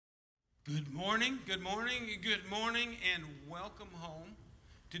Good morning, good morning, good morning, and welcome home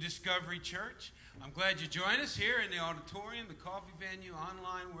to Discovery Church. I'm glad you joined us here in the auditorium, the coffee venue,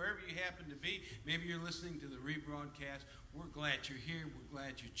 online, wherever you happen to be. Maybe you're listening to the rebroadcast. We're glad you're here. We're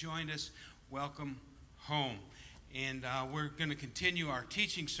glad you joined us. Welcome home. And we're going to continue our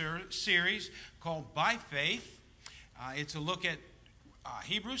teaching series called By Faith. It's a look at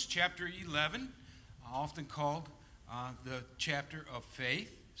Hebrews chapter 11, often called the chapter of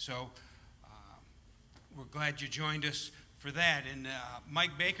faith. So we're glad you joined us for that. And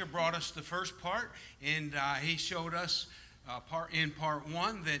Mike Baker brought us the first part, and he showed us in part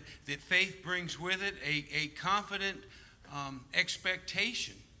one that faith brings with it a confident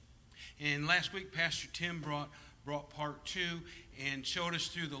expectation. And last week, Pastor Tim brought part two and showed us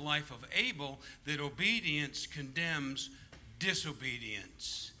through the life of Abel that obedience condemns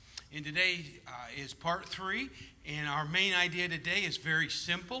disobedience. And today is part three, and our main idea today is very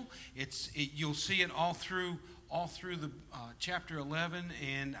simple. You'll see it all through the chapter 11,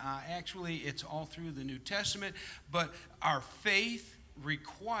 and actually it's all through the New Testament. But our faith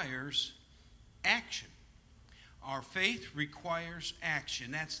requires action. Our faith requires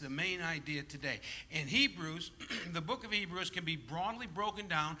action. That's the main idea today. And Hebrews, the book of Hebrews, can be broadly broken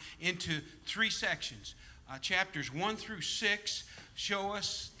down into three sections. Chapters 1 through 6 show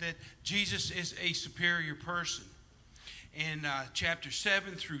us that Jesus is a superior person. And chapter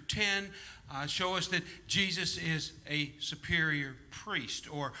 7 through 10 show us that Jesus is a superior priest,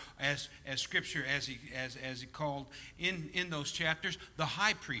 or as Scripture, as he called in those chapters, the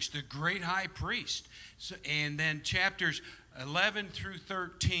high priest, the great high priest. So, and then chapters 11 through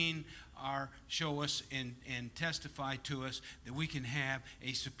 13 show us and testify to us that we can have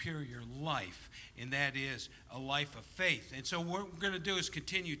a superior life, and that is a life of faith. And so what we're going to do is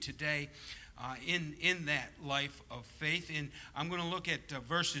continue today in that life of faith. And I'm going to look at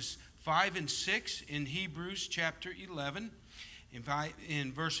verses 5 and 6 in Hebrews chapter 11.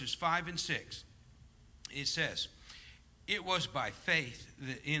 In verses 5 and 6, it says, "It was by faith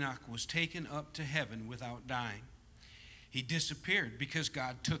that Enoch was taken up to heaven without dying. He disappeared because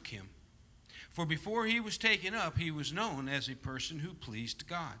God took him. For before he was taken up, he was known as a person who pleased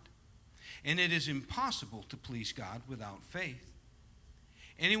God. And it is impossible to please God without faith.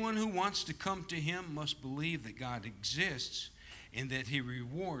 Anyone who wants to come to him must believe that God exists and that he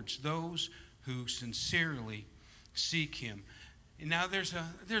rewards those who sincerely seek him." And now there's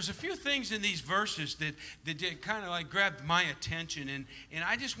a few things in these verses that kind of like grabbed my attention, and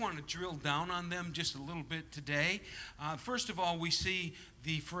I just want to drill down on them just a little bit today. First of all, we see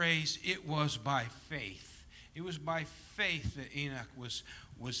the phrase, "It was by faith." It was by faith that Enoch was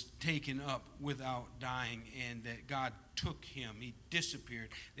taken up without dying, and that God took him. He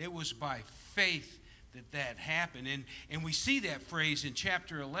disappeared. It was by faith that happened. And we see that phrase in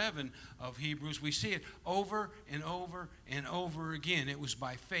chapter 11 of Hebrews. We see it over and over and over again. It was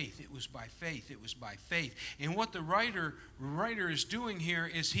by faith. It was by faith. It was by faith. And what the writer is doing here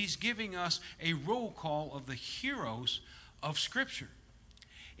is he's giving us a roll call of the heroes of Scripture.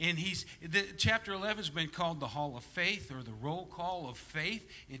 And chapter 11 has been called the Hall of Faith, or the roll call of faith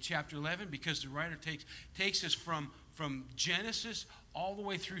in chapter 11, because the writer takes us from Genesis all the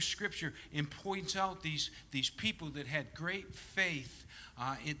way through Scripture and points out these people that had great faith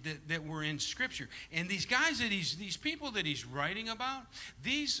that were in Scripture. And these guys these people that he's writing about,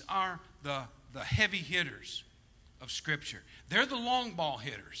 these are the heavy hitters of Scripture. They're the long ball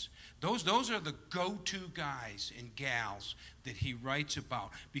hitters. Those are the go-to guys and gals that he writes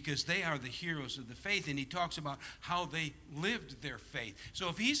about, because they are the heroes of the faith, and he talks about how they lived their faith. So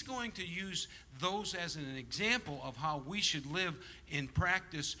if he's going to use those as an example of how we should live in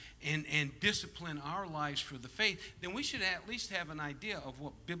practice and discipline our lives for the faith, then we should at least have an idea of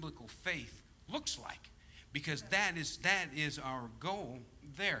what biblical faith looks like, because that is our goal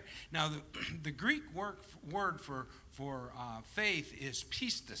there. Now, the Greek word for faith is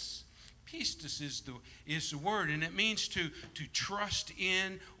pistis. Pistis is the word, and it means to trust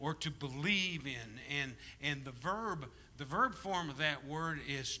in or to believe in. And the verb form of that word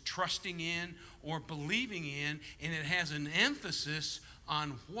is trusting in or believing in, and it has an emphasis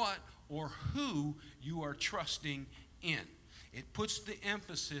on what or who you are trusting in. It puts the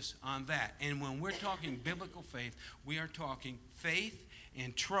emphasis on that. And when we're talking biblical faith, we are talking faith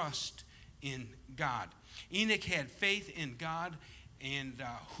and trust in God. Enoch had faith in God and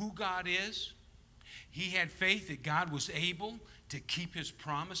who God is. He had faith that God was able to keep his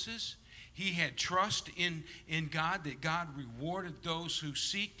promises. He had trust in God, that God rewarded those who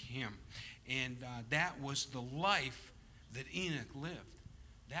seek him. And that was the life that Enoch lived.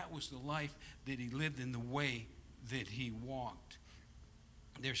 That was the life that he lived in, the way that he walked.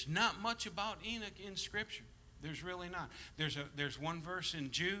 There's not much about Enoch in Scripture. There's really not. There's one verse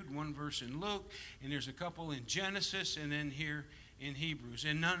in Jude, one verse in Luke, and there's a couple in Genesis, and then here in Hebrews.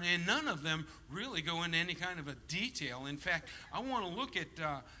 And none of them really go into any kind of a detail. In fact, I want to look at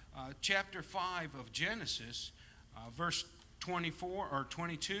chapter 5 of Genesis, verse 24 or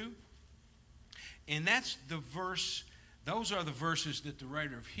 22. And that's the verse, those are the verses that the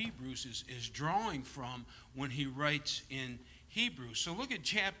writer of Hebrews is drawing from when he writes in Hebrews. So look at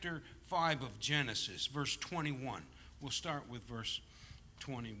chapter 5 of Genesis, verse 21. We'll start with verse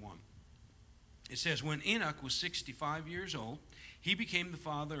 21. It says, when Enoch was 65 years old, he became the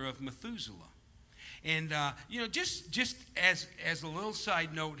father of Methuselah. And, just as a little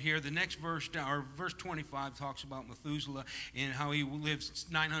side note here, the next verse, or verse 25, talks about Methuselah and how he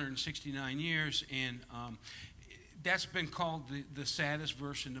lived 969 years. And that's been called the saddest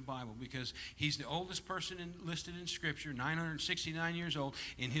verse in the Bible, because he's the oldest person listed in Scripture, 969 years old,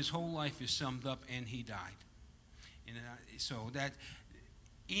 and his whole life is summed up, and he died. And so that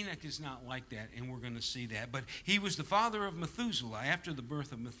Enoch is not like that, and we're going to see that. But he was the father of Methuselah. After the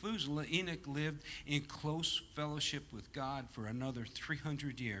birth of Methuselah, Enoch lived in close fellowship with God for another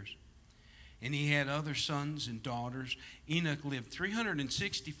 300 years. And he had other sons and daughters. Enoch lived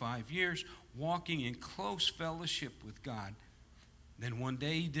 365 years, walking in close fellowship with God. Then one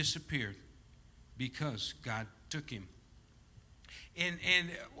day he disappeared because God took him. And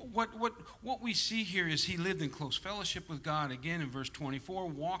what we see here is he lived in close fellowship with God, again in verse 24,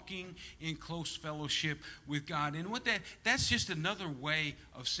 walking in close fellowship with God. And that's just another way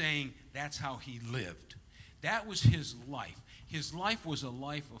of saying that's how he lived. That was his life. His life was a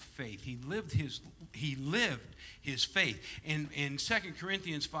life of faith. He lived his faith. And in 2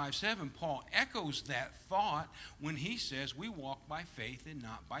 Corinthians 5:7, Paul echoes that thought when he says we walk by faith and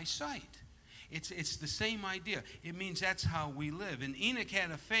not by sight. It's the same idea. It means that's how we live. And Enoch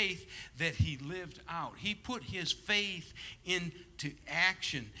had a faith that he lived out. He put his faith into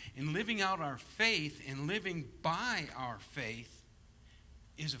action. And living out our faith and living by our faith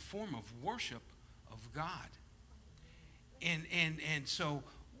is a form of worship of God. And so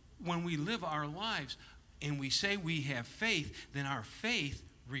when we live our lives and we say we have faith, then our faith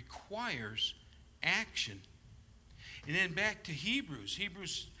requires action. And then back to Hebrews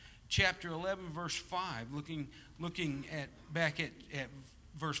chapter 11, verse 5, looking back at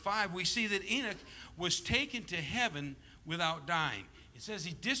verse 5, we see that Enoch was taken to heaven without dying. It says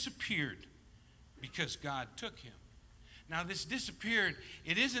he disappeared because God took him. Now, this disappeared,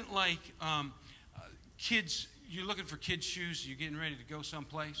 it isn't like kids, you're looking for kids' shoes, you're getting ready to go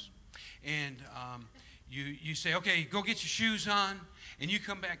someplace, and you say, okay, go get your shoes on, and you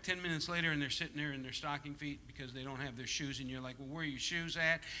come back 10 minutes later and they're sitting there in their stocking feet because they don't have their shoes, and you're like, well, where are your shoes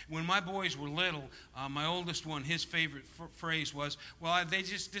at? When my boys were little, my oldest one, his favorite phrase was, well, they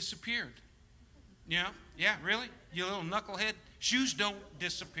just disappeared. Yeah, really? You little knucklehead? Shoes don't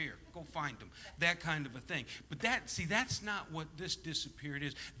disappear. Go find them. That kind of a thing. But that's not what this disappeared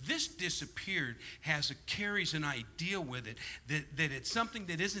is. This disappeared carries an idea with it that it's something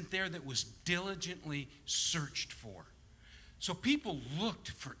that isn't there, that was diligently searched for. So people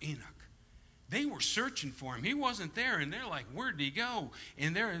looked for Enoch. They were searching for him. He wasn't there, and they're like, where'd he go?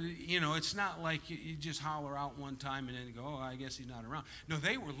 And it's not like you just holler out one time and then go, oh, I guess he's not around. No,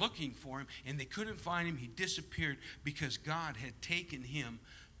 they were looking for him, and they couldn't find him. He disappeared because God had taken him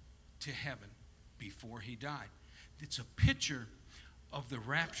to heaven before he died. It's a picture of the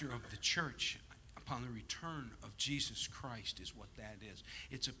rapture of the church upon the return of Jesus Christ is what that is.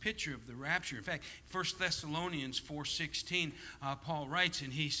 It's a picture of the rapture. In fact, 1 Thessalonians 4:16, Paul writes,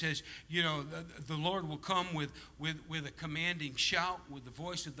 and he says, the Lord will come with a commanding shout, with the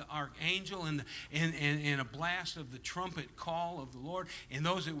voice of the archangel and a blast of the trumpet call of the Lord, and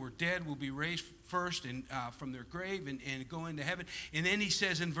those that were dead will be raised first and from their grave and go into heaven. And then he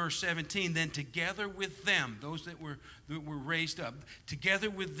says in verse 17, then together with them, those that were raised up, together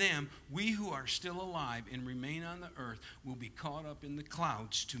with them, we who are still alive and remain on the earth will be caught up in the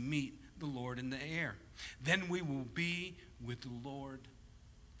clouds to meet the Lord in the air. Then we will be with the Lord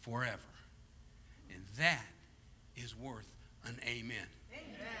forever. And that is worth an amen.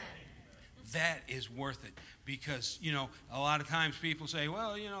 Amen. That is worth it, because, a lot of times people say,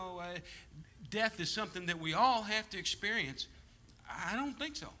 well, death is something that we all have to experience. I don't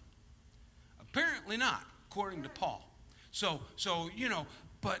think so. Apparently not, according to Paul. So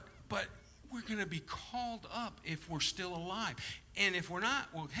but we're going to be called up if we're still alive. And if we're not,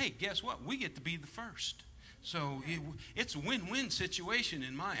 well, hey, guess what? We get to be the first. So it's a win-win situation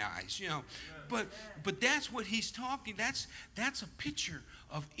in my eyes, But that's what he's talking. That's a picture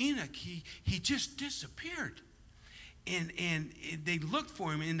of Enoch. He just disappeared. And they looked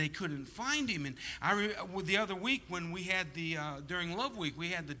for him and they couldn't find him. And the other week when we had during Love Week, we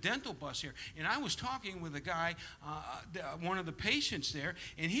had the dental bus here. And I was talking with a guy, one of the patients there,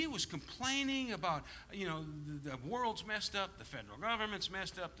 and he was complaining about, the world's messed up, the federal government's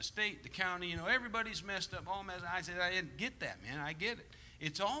messed up, the state, the county, everybody's messed up, all messed up. I said, I didn't get that, man. I get it.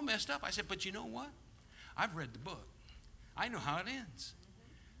 It's all messed up. I said, but you know what? I've read the book. I know how it ends.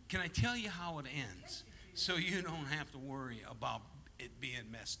 Can I tell you how it ends? So you don't have to worry about it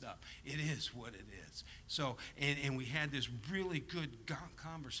being messed up. It is what it is. So, and we had this really good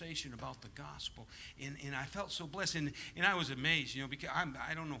conversation about the gospel. And I felt so blessed. And I was amazed, because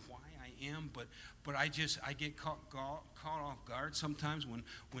I don't know why I am, but I get caught off guard sometimes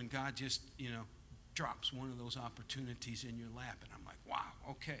when God just, drops one of those opportunities in your lap. And I'm like,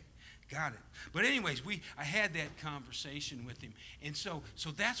 wow, okay. Got it. But anyways, I had that conversation with him. And so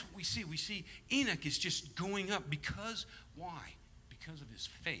that's what we see. We see Enoch is just going up because, why? Because of his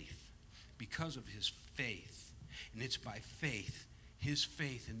faith. Because of his faith. And it's by faith, his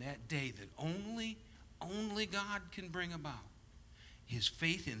faith in that day that only God can bring about. His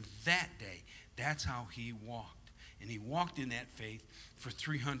faith in that day, that's how he walked. And he walked in that faith for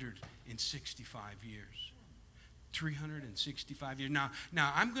 365 years. 365 years. Now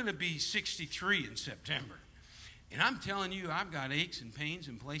I'm going to be 63 in September. And I'm telling you, I've got aches and pains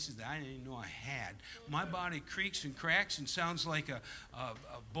in places that I didn't even know I had. My body creaks and cracks and sounds like a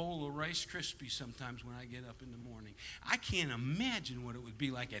bowl of Rice Krispies sometimes when I get up in the morning. I can't imagine what it would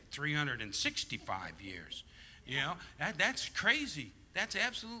be like at 365 years. That's crazy. That's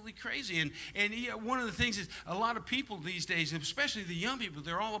absolutely crazy. And one of the things is a lot of people these days, especially the young people,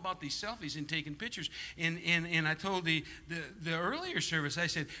 they're all about these selfies and taking pictures. And I told the earlier service, I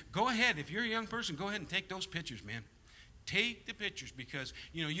said, go ahead. If you're a young person, go ahead and take those pictures, man. Take the pictures because,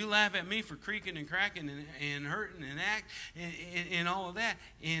 you laugh at me for creaking and cracking and hurting and and all of that.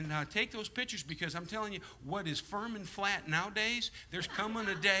 And take those pictures because I'm telling you, what is firm and flat nowadays, there's coming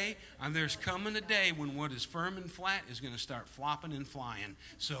a day when what is firm and flat is going to start flopping and flying.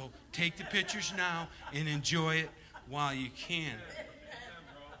 So take the pictures now and enjoy it while you can.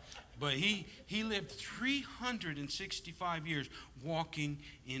 But he lived 365 years walking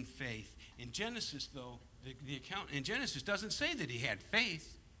in faith. In Genesis, though, the account in Genesis doesn't say that he had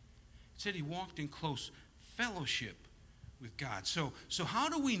faith. It said he walked in close fellowship with God. So how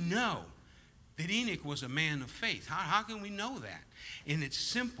do we know that Enoch was a man of faith? How can we know that? And it's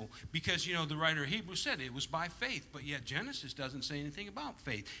simple because, the writer of Hebrews said it was by faith. But yet Genesis doesn't say anything about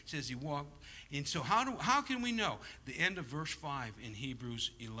faith. It says he walked. And so how can we know? The end of verse 5 in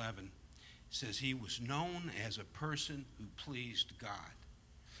Hebrews 11 says he was known as a person who pleased God.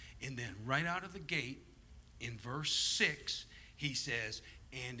 And then right out of the gate, in verse 6, he says,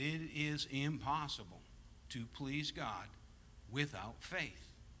 and it is impossible to please God without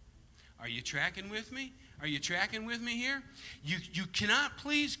faith. Are you tracking with me? Are you tracking with me here? You cannot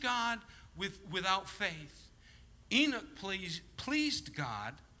please God without faith. Enoch pleased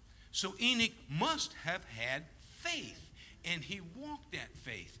God, so Enoch must have had faith. And he walked that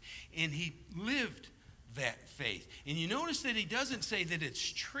faith. And he lived that faith. And you notice that he doesn't say that it's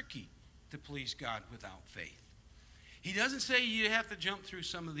tricky to please God without faith. He doesn't say you have to jump through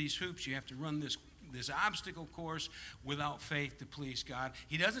some of these hoops. You have to run this obstacle course without faith to please God.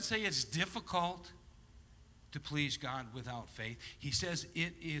 He doesn't say it's difficult to please God without faith. He says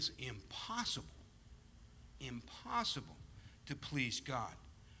it is impossible to please God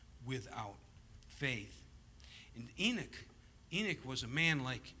without faith. And Enoch was a man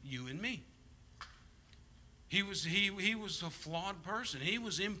like you and me. He was a flawed person. He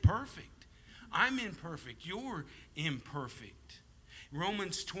was imperfect. I'm imperfect. You're imperfect.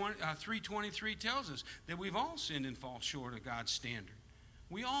 Romans 3:23 tells us that we've all sinned and fall short of God's standard.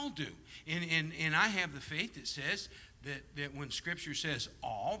 We all do. And I have the faith that says that when Scripture says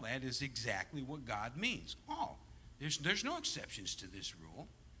all, that is exactly what God means. All. There's no exceptions to this rule.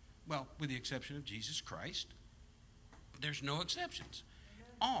 Well, with the exception of Jesus Christ. There's no exceptions.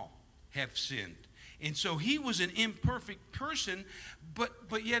 All have sinned. And so he was an imperfect person,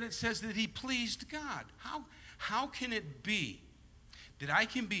 but yet it says that he pleased God. How can it be that I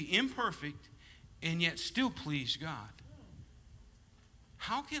can be imperfect and yet still please God?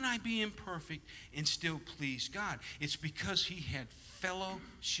 How can I be imperfect and still please God? It's because he had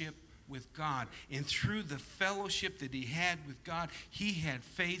fellowship with God. And through the fellowship that he had with God, he had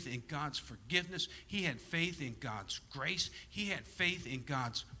faith in God's forgiveness. He had faith in God's grace. He had faith in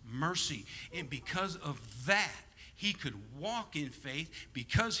God's mercy. And because of that, he could walk in faith.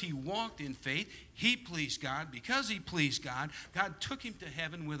 Because he walked in faith, he pleased God. Because he pleased God, God took him to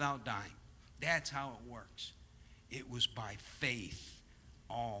heaven without dying. That's how it works. It was by faith,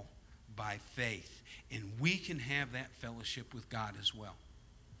 all by faith. And we can have that fellowship with God as well.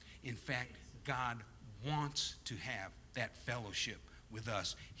 In fact, God wants to have that fellowship with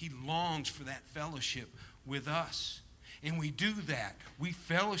us. He longs for that fellowship with us. And we do that. We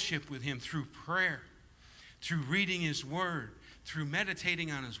fellowship with him through prayer, through reading his word, through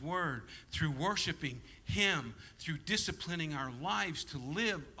meditating on his word, through worshiping him, through disciplining our lives to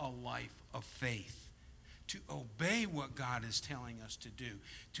live a life of faith, to obey what God is telling us to do,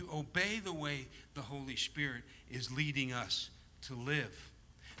 to obey the way the Holy Spirit is leading us to live.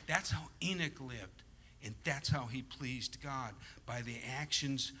 That's how Enoch lived, and that's how he pleased God, by the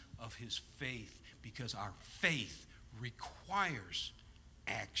actions of his faith, because our faith requires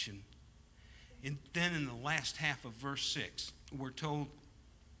action. And then in the last half of verse 6, we're told,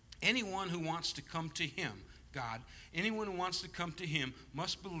 anyone who wants to come to him, God, anyone who wants to come to him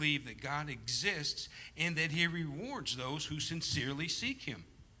must believe that God exists and that he rewards those who sincerely seek him.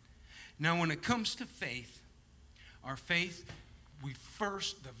 Now, when it comes to faith, our faith,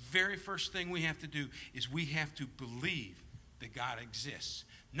 the very first thing we have to do is we have to believe that God exists.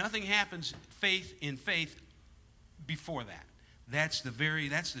 Nothing happens in faith before that. That's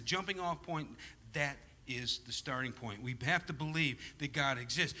the jumping off point. That is the starting point. We have to believe that God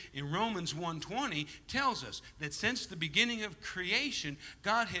exists. In Romans 1:20 tells us that since the beginning of creation,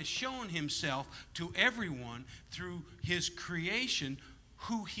 God has shown himself to everyone through his creation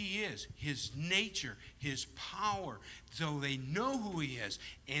who he is, his nature, his power, so they know who he is,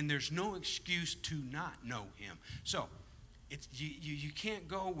 and there's no excuse to not know him. So you can't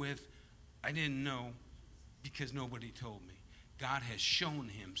go with, I didn't know because nobody told me. God has shown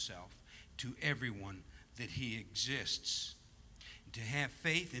himself to everyone that he exists. To have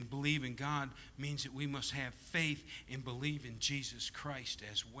faith and believe in God means that we must have faith and believe in Jesus Christ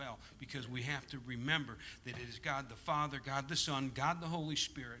as well, because we have to remember that it is God the Father, God the Son, God the Holy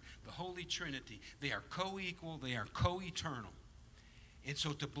Spirit, the Holy Trinity. They are co-equal, they are co-eternal. And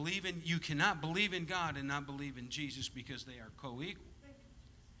so you cannot believe in God and not believe in Jesus, because they are co-equal.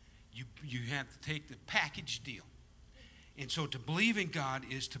 You have to take the package deal. And so to believe in God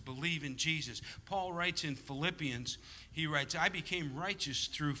is to believe in Jesus. Paul writes in Philippians, he writes, I became righteous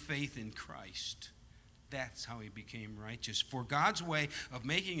through faith in Christ. That's how he became righteous. For God's way of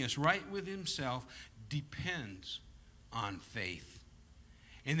making us right with himself depends on faith.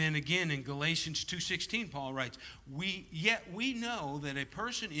 And then again in Galatians 2:16, Paul writes, Yet we know that a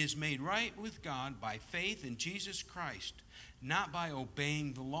person is made right with God by faith in Jesus Christ, not by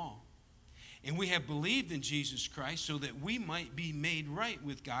obeying the law. And we have believed in Jesus Christ so that we might be made right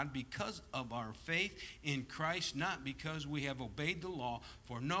with God because of our faith in Christ, not because we have obeyed the law.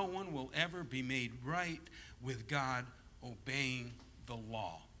 For no one will ever be made right with God obeying the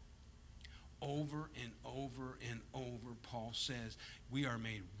law. Over and over and over, Paul says, we are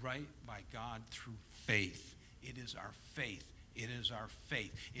made right by God through faith. It is our faith. It is our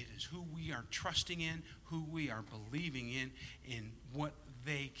faith. It is who we are trusting in, who we are believing in what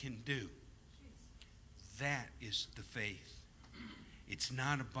they can do. That is the faith. It's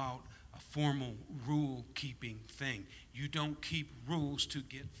not about a formal rule-keeping thing. You don't keep rules to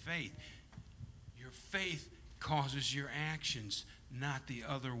get faith. Your faith causes your actions, not the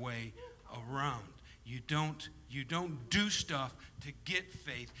other way around. You don't do stuff to get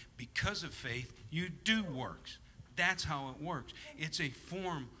faith. Because of faith, you do works. That's how it works. It's a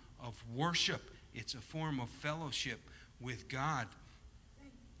form of worship. It's a form of fellowship with God.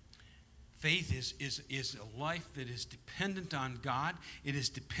 Faith is a life that is dependent on God. It is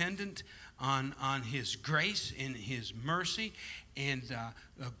dependent on his grace and his mercy. And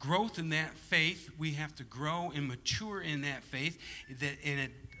growth in that faith, we have to grow and mature in that faith.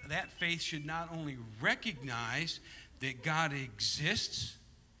 That faith should not only recognize that God exists,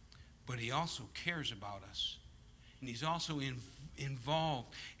 but he also cares about us. And he's also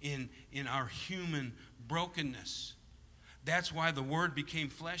involved in our human brokenness. That's why the Word became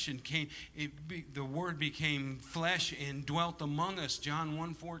flesh and the Word became flesh and dwelt among us, John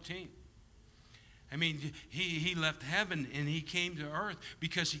 1:14. I mean, he left heaven and he came to earth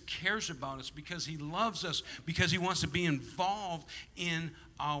because he cares about us, because he loves us, because he wants to be involved in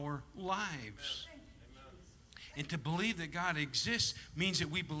our lives. And to believe that God exists means that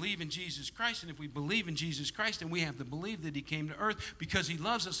we believe in Jesus Christ. And if we believe in Jesus Christ, then we have to believe that he came to earth because he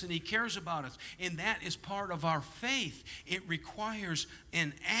loves us and he cares about us. And that is part of our faith. It requires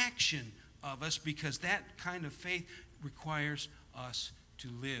an action of us, because that kind of faith requires us to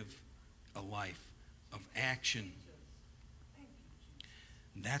live a life of action.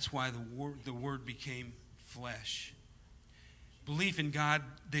 And that's why the word became flesh. Belief in God,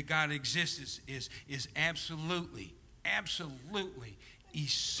 that God exists, is absolutely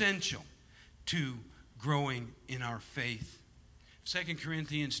essential to growing in our faith. 2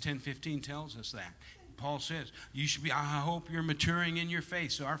 Corinthians 10:15 tells us that. Paul says, I hope you're maturing in your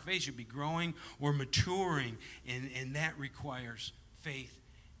faith. So our faith should be growing or maturing, and that requires faith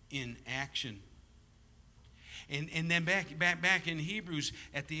in action. And then back in Hebrews,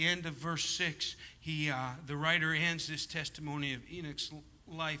 at the end of verse 6, the writer ends this testimony of Enoch's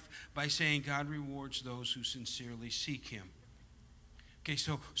life by saying, God rewards those who sincerely seek him. Okay,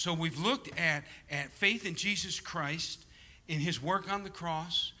 so we've looked at faith in Jesus Christ, in his work on the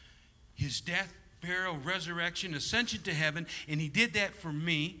cross, his death, burial, resurrection, ascension to heaven, and he did that for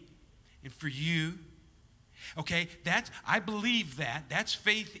me and for you. Okay, I believe that. That's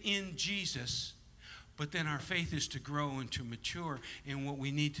faith in Jesus. But then our faith is to grow and to mature, and what we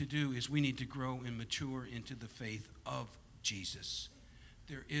need to do is we need to grow and mature into the faith of Jesus.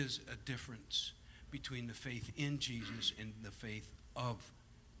 There is a difference between the faith in Jesus and the faith of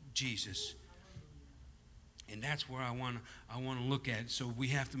Jesus. And that's where I want to look at it. So we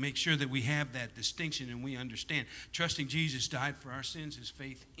have to make sure that we have that distinction and we understand. Trusting Jesus died for our sins is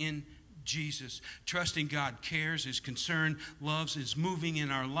faith in Jesus. Trusting God cares, is concerned, loves, is moving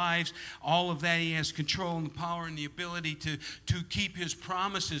in our lives. All of that, he has control and the power and the ability to keep his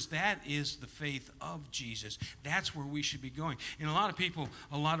promises. That is the faith of Jesus. That's where we should be going. And a lot of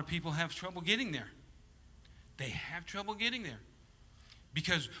people have trouble getting there. They have trouble getting there.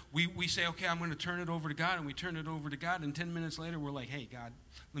 Because we say, okay, I'm going to turn it over to God, and we turn it over to God, and 10 minutes later we're like, hey, God,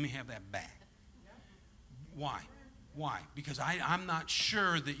 let me have that back. Why? Because I'm not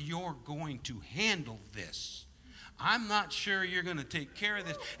sure that you're going to handle this. I'm not sure you're going to take care of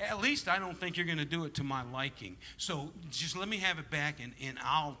this. At least I don't think you're going to do it to my liking. So just let me have it back, and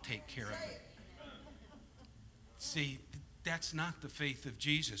I'll take care of it. See, that's not the faith of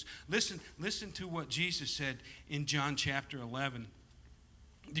Jesus. Listen to what Jesus said in John chapter 11.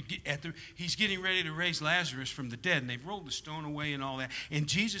 He's getting ready to raise Lazarus from the dead, and they've rolled the stone away and all that. And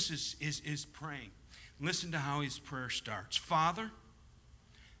Jesus is praying. Listen to how his prayer starts. Father,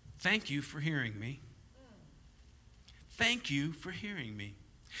 thank you for hearing me. Thank you for hearing me.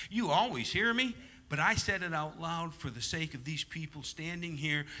 You always hear me, but I said it out loud for the sake of these people standing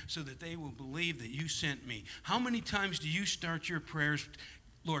here so that they will believe that you sent me. How many times do you start your prayers?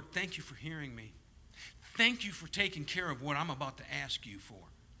 Lord, thank you for hearing me. Thank you for taking care of what I'm about to ask you for.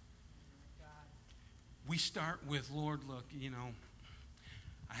 We start with, Lord, look,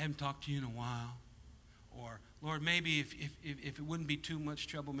 I haven't talked to you in a while. Or, Lord, maybe if it wouldn't be too much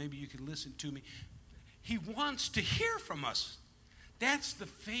trouble, maybe you could listen to me. He wants to hear from us. That's the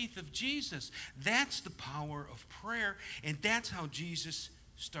faith of Jesus. That's the power of prayer. And that's how Jesus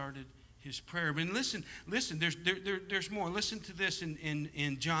started his prayer. But listen, there's more. Listen to this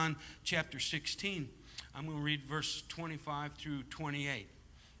in John chapter 16. I'm going to read verse 25 through 28.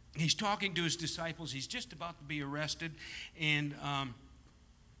 He's talking to his disciples. He's just about to be arrested. And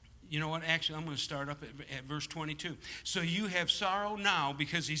you know what? Actually, I'm going to start up at verse 22. So you have sorrow now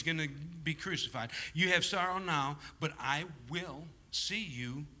because he's going to be crucified. You have sorrow now, but I will see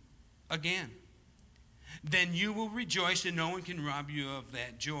you again. Then you will rejoice, and no one can rob you of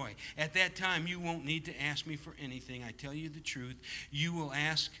that joy. At that time, you won't need to ask me for anything. I tell you the truth. You will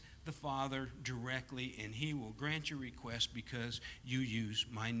ask the Father directly, and he will grant your request because you use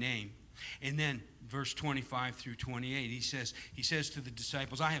my name. And then verse 25 through 28, he says to the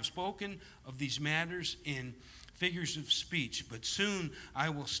disciples, I have spoken of these matters in figures of speech, but soon I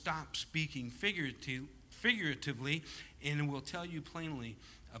will stop speaking figuratively and will tell you plainly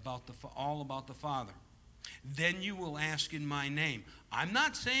all about the Father. Then you will ask in my name. I'm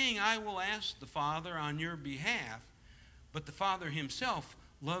not saying I will ask the Father on your behalf, but the Father himself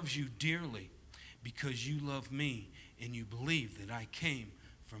loves you dearly because you love me and you believe that I came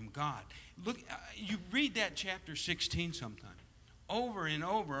from God. Look, you read that chapter 16 sometime. Over and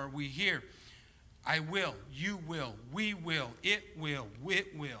over we hear, I will, you will, we will, it will,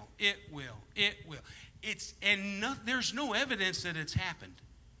 it will, it will, it will. There's no evidence that it's happened.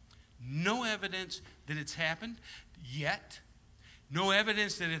 No evidence that it's happened yet. No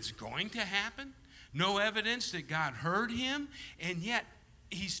evidence that it's going to happen. No evidence that God heard him. And yet,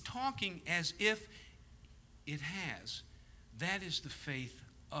 he's talking as if it has. That is the faith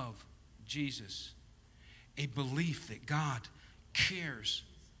of Jesus. A belief that God cares,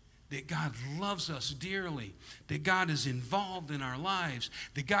 that God loves us dearly, that God is involved in our lives,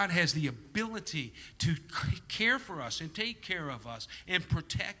 that God has the ability to care for us and take care of us and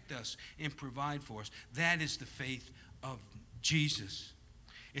protect us and provide for us. That is the faith of Jesus.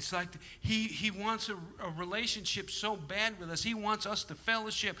 It's like he wants a relationship so bad with us. He wants us to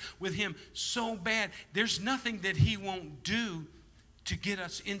fellowship with him so bad. There's nothing that he won't do to get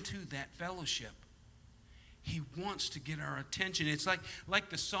us into that fellowship. He wants to get our attention. It's like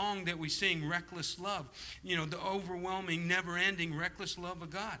the song that we sing, Reckless Love. You know, the overwhelming, never-ending, reckless love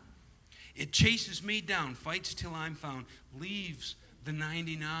of God. It chases me down, fights till I'm found, leaves the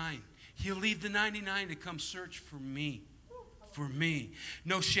 99. He'll leave the 99 to come search for me. For me.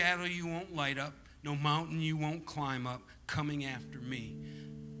 No shadow you won't light up, no mountain you won't climb up, coming after me.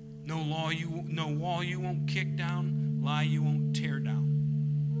 No wall you won't kick down, lie you won't tear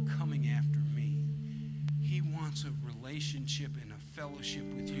down, coming after me. He wants a relationship and a fellowship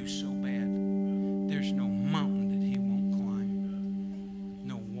with you so bad. There's no mountain that he won't climb,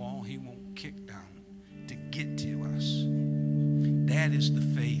 no wall he won't kick down to get to us. That is the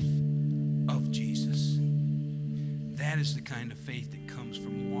faith of Jesus. That is the kind of faith that comes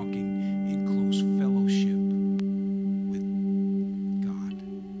from walking in close fellowship with God.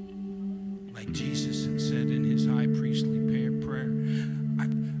 Like Jesus had said in his high priestly prayer,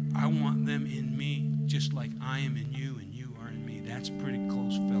 I want them in me just like I am in you and you are in me. That's pretty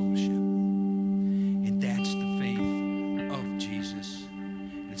close fellowship. And that's the faith of Jesus.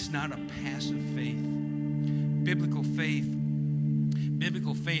 It's not a passive faith. Biblical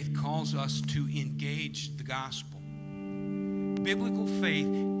faith calls us to engage the gospel. Biblical faith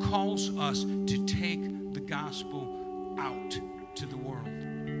calls us to take the gospel out to the world.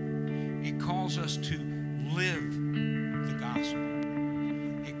 It calls us to live the gospel.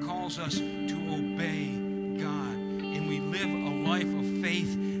 It calls us to obey God. And we live a life of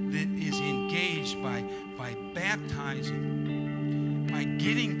faith that is engaged by baptizing, by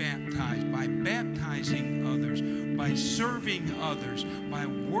getting baptized, by baptizing others, by serving others, by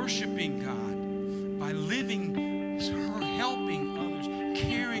worshiping God, by living, helping others,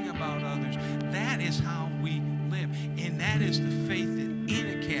 caring about others. That is how we live. And that is the faith that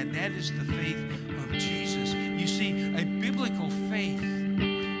Enoch had. That is the faith of Jesus. You see, a biblical faith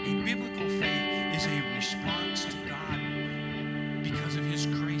is a response to God because of his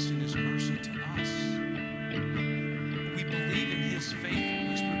grace and his mercy to us. We believe in his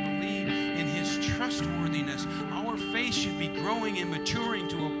faithfulness. We believe in his trustworthiness. Our faith should be growing and maturing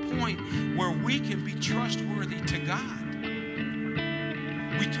to a point where we can be trustworthy to God.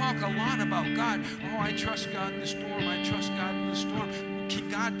 We talk a lot about God. Oh, I trust God in the storm. I trust God in the storm. Can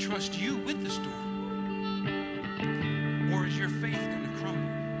God trust you with the storm? Or is your faith going to crumble?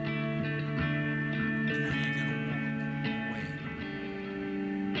 And are you going to walk away?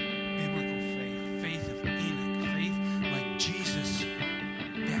 Biblical faith, faith of Enoch, faith like Jesus,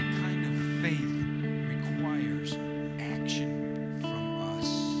 that kind of faith requires action from us.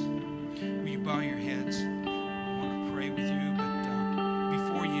 Will you bow your heads? I want to pray with you.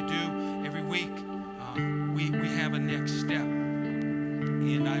 We have a next step,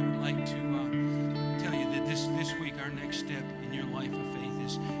 and I would like to tell you that this week our next step in your life of faith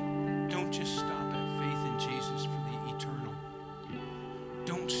is don't just stop at faith in Jesus for the eternal.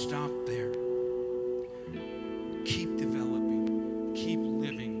 Don't stop there. Keep developing, keep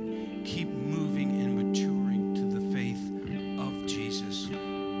living, keep moving and maturing to the faith of Jesus.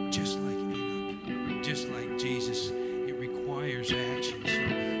 Just like Enoch, just like Jesus, it requires action.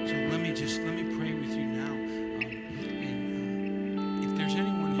 So let me pray with you now. If there's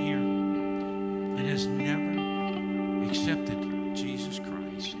anyone here that has never accepted Jesus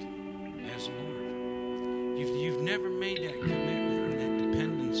Christ as Lord, you've never made that commitment and that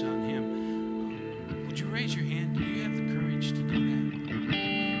dependence on him, would you raise your hand? Do you have the courage to do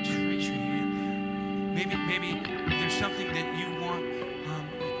that? Just raise your hand. Maybe there's something that you want,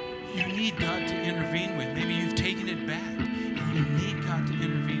 you need God to intervene with. Maybe you've taken it back and you need God to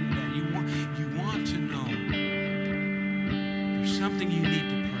intervene with that. You want to know there's something you need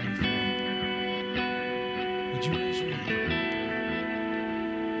to pray for. Would you raise your hand?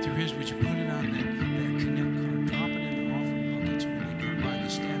 If there is, would you put it on that connect card? Drop it in the offering buckets when they come by. The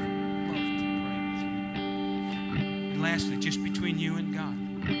staff would love to pray with you. And lastly, just between you and God.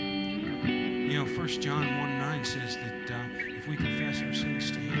 You know, 1 John 1:9 says that if we confess our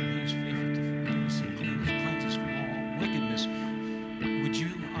sins to him, he is faithful to forgive us and cleanse us from all wickedness. Would you,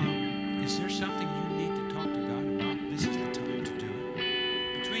 is there something you need to talk to God about? This is the time to do it.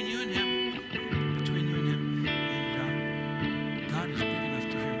 Between you and him. And God is big enough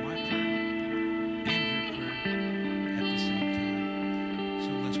to hear my prayer and your prayer at the same time. So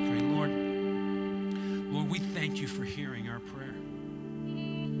let's pray. Lord, we thank you for hearing our prayer.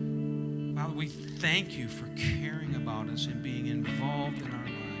 Father, we thank you for caring about us and being involved in our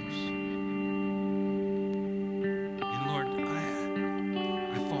lives. And Lord,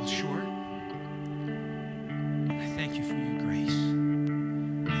 I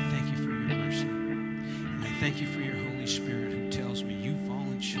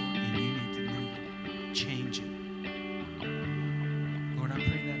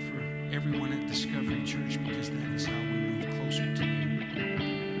church, because that is how we move closer to you.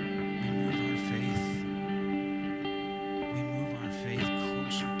 We move our faith. We move our faith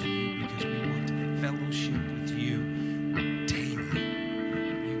closer to you because we want fellowship with you daily.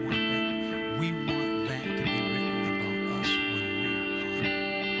 We want that to be written about us when we are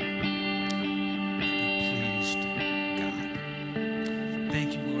gone. Be pleased, God. Thank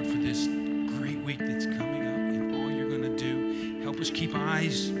you, Lord, for this great week that's coming up and all you're going to do. Help us keep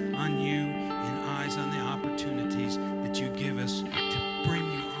eyes